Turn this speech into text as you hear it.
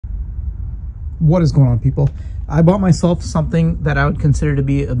What is going on, people? I bought myself something that I would consider to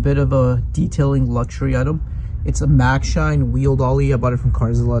be a bit of a detailing luxury item. It's a Maxshine wheel dolly. I bought it from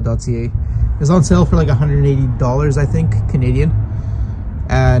Carzilla.ca. It's on sale for like $180, I think, Canadian.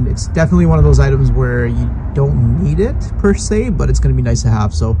 And it's definitely one of those items where you don't need it per se, but it's going to be nice to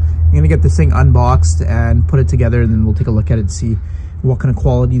have. So I'm going to get this thing unboxed and put it together, and then we'll take a look at it and see what kind of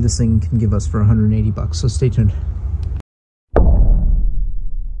quality this thing can give us for 180 bucks. So stay tuned.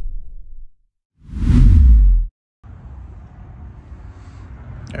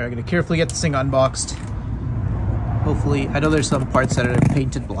 All right, I'm going to carefully get this thing unboxed. Hopefully, I know there's some parts that are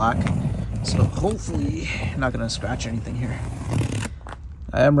painted black, so hopefully I'm not going to scratch anything here.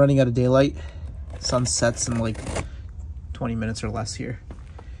 I am running out of daylight. Sun sets in like 20 minutes or less here.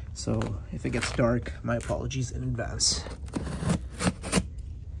 So if it gets dark, my apologies in advance.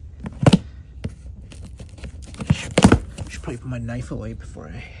 Should probably put my knife away before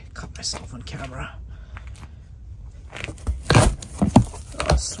I cut myself on camera.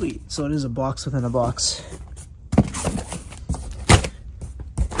 Oh, sweet. So it is a box within a box.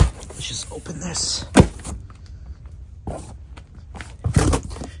 Let's just open this.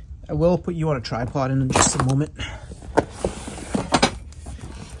 I will put you on a tripod in just a moment.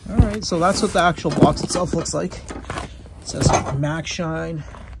 All right, so that's what the actual box itself looks like. It says Maxshine,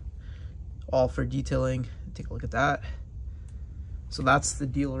 all for detailing. Take a look at that. So that's the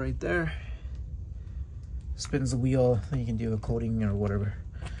deal right there. Spins the wheel, then you can do a coating or whatever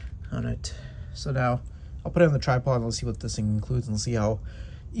on it. So now I'll put it on the tripod and let's see what this thing includes and see how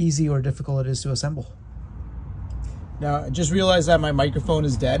easy or difficult it is to assemble. Now, I just realized that my microphone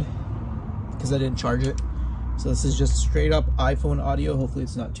is dead because I didn't charge it. So this is just straight up iPhone audio. Hopefully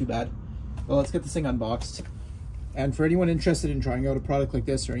it's not too bad. Well, let's get this thing unboxed. And for anyone interested in trying out a product like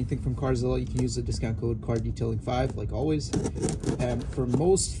this or anything from Carzilla, you can use the discount code CARDETAILING5 like always. And for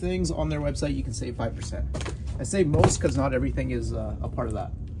most things on their website, you can save 5%. I say most because not everything is a part of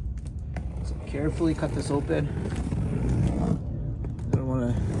that. So carefully cut this open. I don't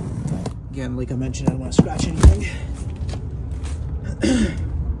want to, again, like I mentioned, I don't want to scratch anything.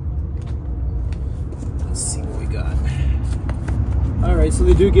 Let's see what we got. All right, so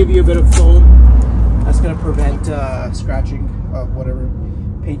they do give you a bit of foam. That's going to prevent scratching of whatever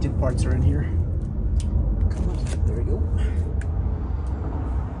painted parts are in here. Come on, there we go.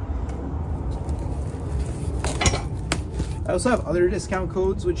 I also have other discount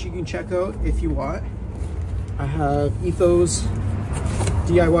codes which you can check out if you want. I have Ethos,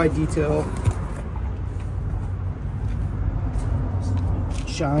 DIY Detail,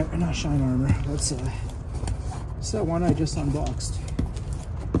 not Shine Armour. That's that one I just unboxed.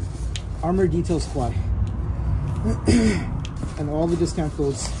 Armour Detail Supply. And all the discount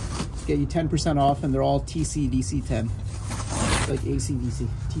codes get you 10% off, and they're all TCDC10. Like ACDC,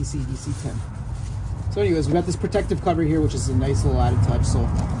 TCDC10. So anyways, we got this protective cover here, which is a nice little added touch. So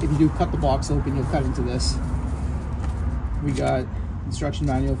if you do cut the box open, you'll cut into this. We got instruction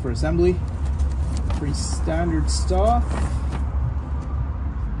manual for assembly. Pretty standard stuff.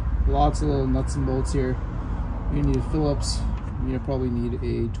 Lots of little nuts and bolts here. You need a Phillips. You probably need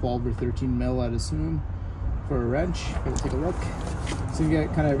a 12 or 13 mil, I'd assume, for a wrench. We'll take a look. So you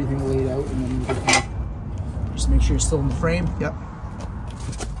get kind of everything laid out, and then you can just make sure you're still in the frame. Yep.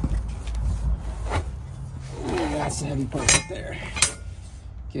 That's the heavy part right there.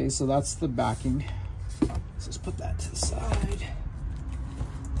 Okay, so that's the backing. Let's just put that to the side.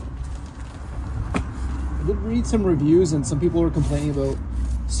 I did read some reviews, and some people were complaining about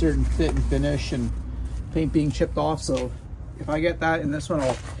certain fit and finish and paint being chipped off. So if I get that in this one,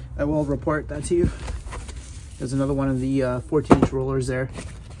 I will report that to you. There's another one of the 14-inch rollers there.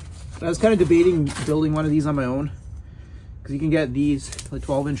 But I was kind of debating building one of these on my own, because you can get these like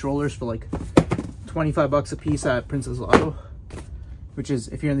 12-inch rollers for like 25 bucks a piece at Princess Auto, which is,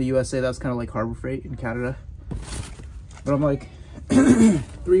 if you're in the USA, that's kind of like Harbor Freight in Canada. But I'm like,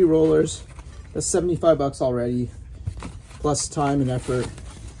 3 rollers, that's 75 bucks already, plus time and effort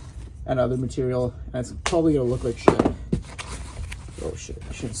and other material, and it's probably gonna look like shit. Oh shit,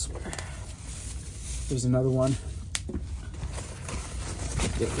 I shouldn't swear. There's another one.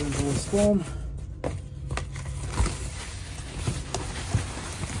 Get rid of this foam.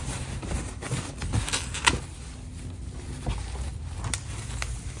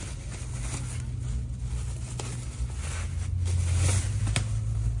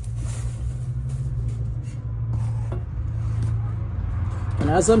 And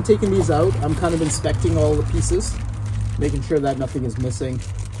as I'm taking these out, I'm kind of inspecting all the pieces, making sure that nothing is missing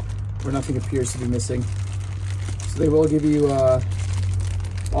or nothing appears to be missing. So they will give you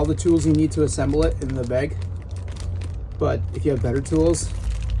all the tools you need to assemble it in the bag. But if you have better tools,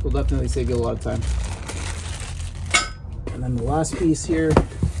 will definitely save you a lot of time. And then the last piece here,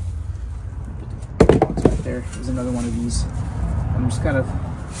 right there, is another one of these. I'm just kind of,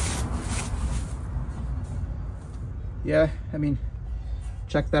 yeah, I mean,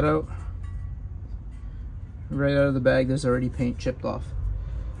 check that out. Right out of the bag, there's already paint chipped off.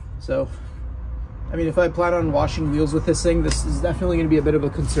 So, I mean, if I plan on washing wheels with this thing, this is definitely going to be a bit of a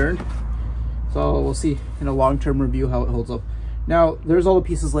concern. So we'll see in a long-term review how it holds up. Now, there's all the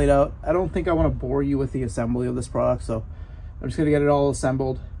pieces laid out. I don't think I want to bore you with the assembly of this product, so I'm just going to get it all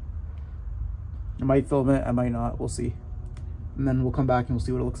assembled. I might film it, I might not, we'll see. And then we'll come back and we'll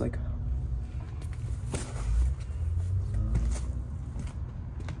see what it looks like.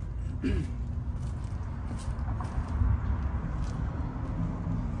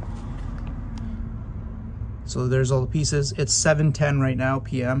 So there's all the pieces. It's 7:10 right now,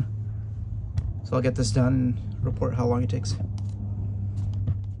 PM. So I'll get this done and report how long it takes.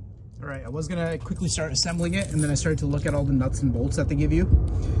 All right, I was gonna quickly start assembling it, and then I started to look at all the nuts and bolts that they give you.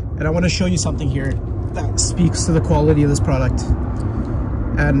 And I wanna show you something here that speaks to the quality of this product.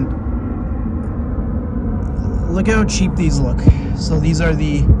 And look how cheap these look. So these are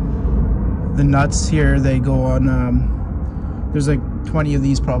the nuts here. They go on, there's like 20 of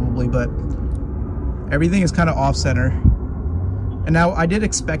these probably, but everything is kind of off center. And now I did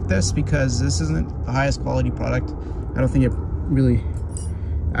expect this because this isn't the highest quality product. I don't think it really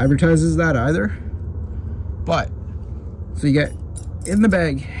advertises that either. But, so you get in the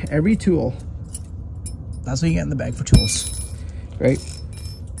bag, every tool, that's what you get in the bag for tools, right?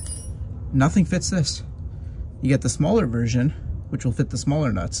 Nothing fits this. You get the smaller version, which will fit the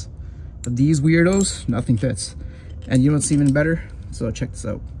smaller nuts. But these weirdos, nothing fits. And you know what's even better? So check this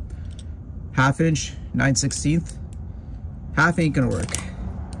out. 1/2 inch, 9/16. Half ain't gonna work.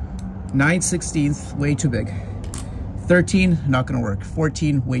 9/16, way too big. 13, not gonna work.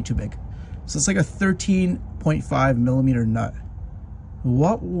 14, way too big. So it's like a 13.5 millimeter nut.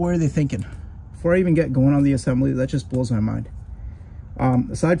 What were they thinking? Before I even get going on the assembly, that just blows my mind.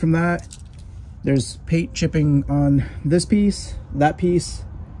 Aside from that, there's paint chipping on this piece,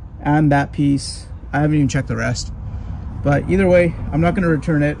 and that piece. I haven't even checked the rest. But either way, I'm not gonna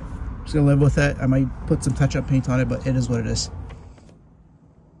return it. I'm just gonna live with it. I might put some touch-up paint on it, but it is what it is.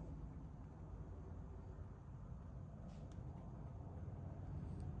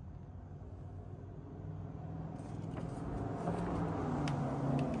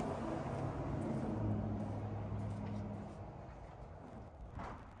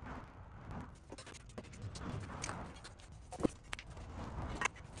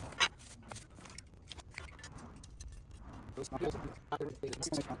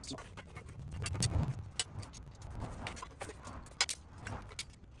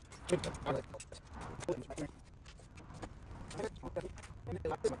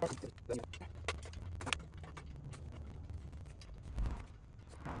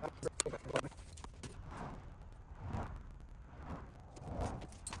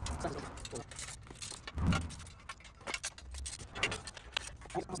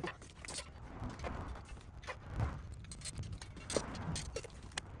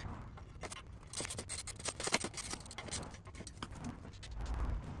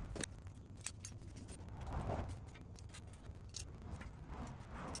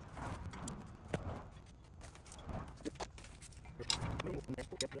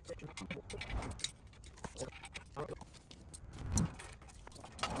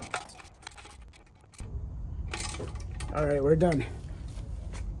 All right, we're done.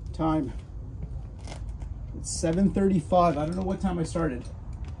 Time. It's 7:35. I don't know what time I started.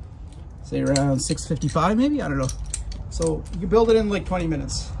 Say around 6:55 maybe? I don't know. So you can build it in like 20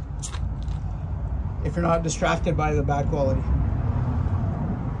 minutes if you're not distracted by the bad quality.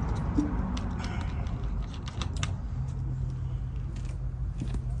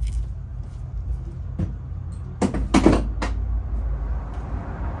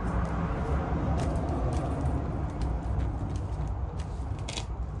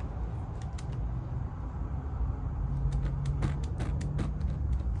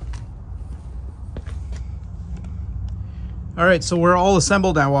 All right, so we're all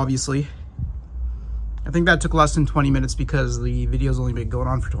assembled now, obviously. I think that took less than 20 minutes because the video's only been going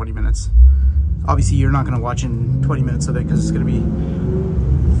on for 20 minutes. Obviously, you're not gonna watch in 20 minutes of it because it's gonna be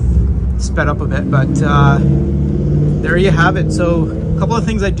sped up a bit, but there you have it. So a couple of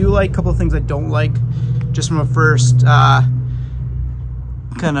things I do like, a couple of things I don't like, just from a first kind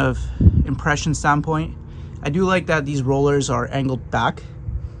of impression standpoint. I do like that these rollers are angled back,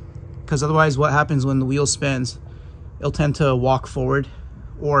 because otherwise what happens when the wheel spins, it'll tend to walk forward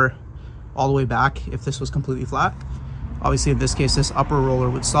or all the way back if this was completely flat. Obviously in this case, this upper roller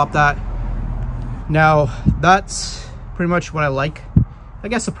would stop that. Now that's pretty much what I like. I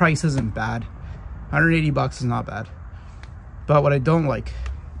guess the price isn't bad. 180 bucks is not bad. But what I don't like,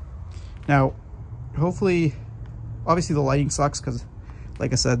 now hopefully, obviously the lighting sucks because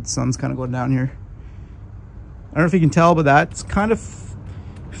like I said, the sun's kind of going down here. I don't know if you can tell, but that's kind of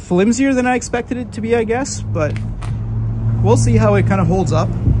flimsier than I expected it to be, I guess, but we'll see how it kind of holds up.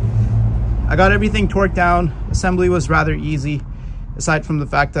 I got everything torqued down. Assembly was rather easy, aside from the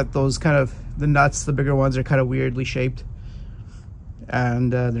fact that those kind of, the nuts, the bigger ones, are kind of weirdly shaped.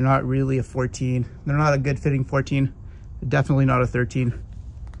 And they're not really a 14. They're not a good fitting 14. They're definitely not a 13.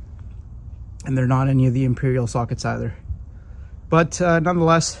 And they're not any of the Imperial sockets either. But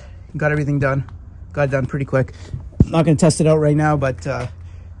nonetheless, got everything done. Got it done pretty quick. I'm not going to test it out right now, but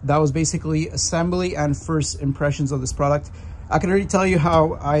that was basically assembly and first impressions of this product. I can already tell you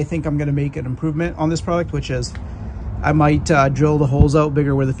how I think I'm going to make an improvement on this product, which is I might drill the holes out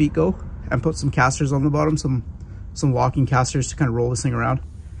bigger where the feet go and put some casters on the bottom, some walking casters to kind of roll this thing around,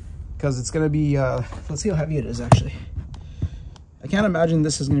 because it's going to be let's see how heavy it is actually. I can't imagine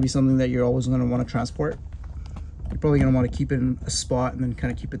this is going to be something that you're always going to want to transport. You're probably going to want to keep it in a spot and then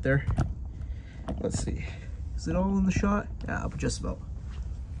kind of keep it there. Let's see, is it all in the shot? Yeah, but just about.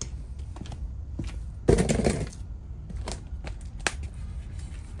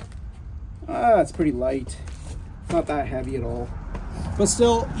 It's pretty light. It's not that heavy at all. But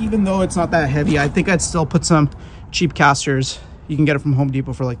still, even though it's not that heavy, I think I'd still put some cheap casters. You can get it from Home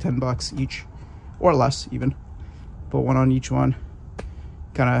Depot for like 10 bucks each, or less even. Put one on each one.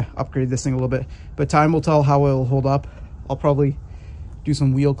 Kind of upgrade this thing a little bit. But time will tell how it'll hold up. I'll probably do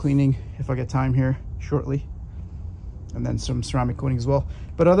some wheel cleaning if I get time here shortly. And then some ceramic coating as well.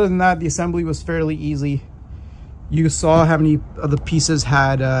 But other than that, the assembly was fairly easy. You saw how many of the pieces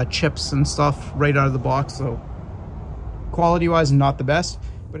had chips and stuff right out of the box, so quality wise not the best,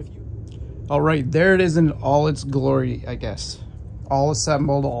 but if you, all right, there it is in all its glory, I guess, all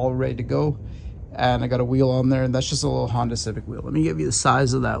assembled, all ready to go. And I got a wheel on there, and that's just a little Honda Civic wheel. Let me give you the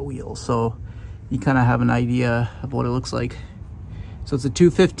size of that wheel so you kind of have an idea of what it looks like. So it's a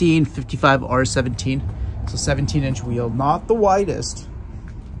 215 55 R17, so 17-inch wheel, not the widest,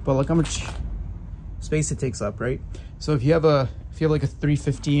 but look how much space it takes up, right? So if you have like a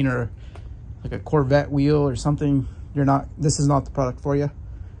 315 or like a Corvette wheel or something, this is not the product for you.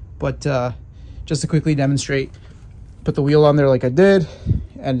 But just to quickly demonstrate, put the wheel on there like I did,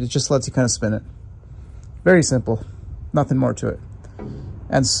 and it just lets you kind of spin it. Very simple, nothing more to it.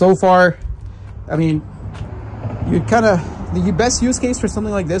 And so far, I mean, the best use case for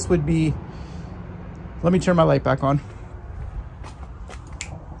something like this would be, let me turn my light back on.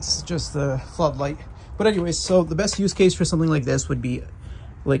 It's just the floodlight. But anyways, so the best use case for something like this would be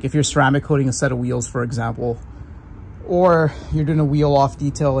like if you're ceramic coating a set of wheels, for example, or you're doing a wheel off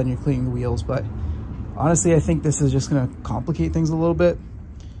detail and you're cleaning the wheels. But honestly, I think this is just going to complicate things a little bit.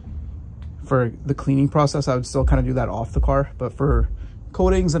 For the cleaning process, I would still kind of do that off the car, but for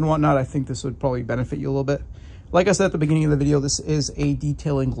coatings and whatnot, I think this would probably benefit you a little bit. Like I said at the beginning of the video, this is a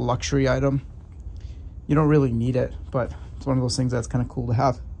detailing luxury item. You don't really need it, but it's one of those things that's kind of cool to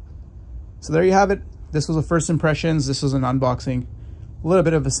have. So there you have it. This was a first impressions. This was an unboxing, a little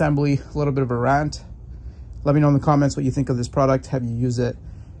bit of assembly, a little bit of a rant. Let me know in the comments what you think of this product. Have you used it?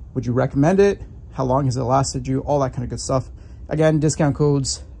 Would you recommend it? How long has it lasted you? All that kind of good stuff. Again, discount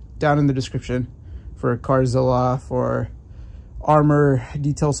codes down in the description for Carzilla, for Armour,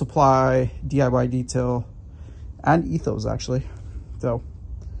 Detail Supply, DIY Detail, and Ethos actually. So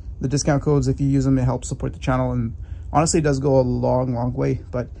the discount codes, if you use them, it helps support the channel, and honestly it does go a long way.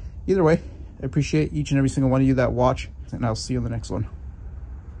 But either way, I appreciate each and every single one of you that watch, and I'll see you in the next one.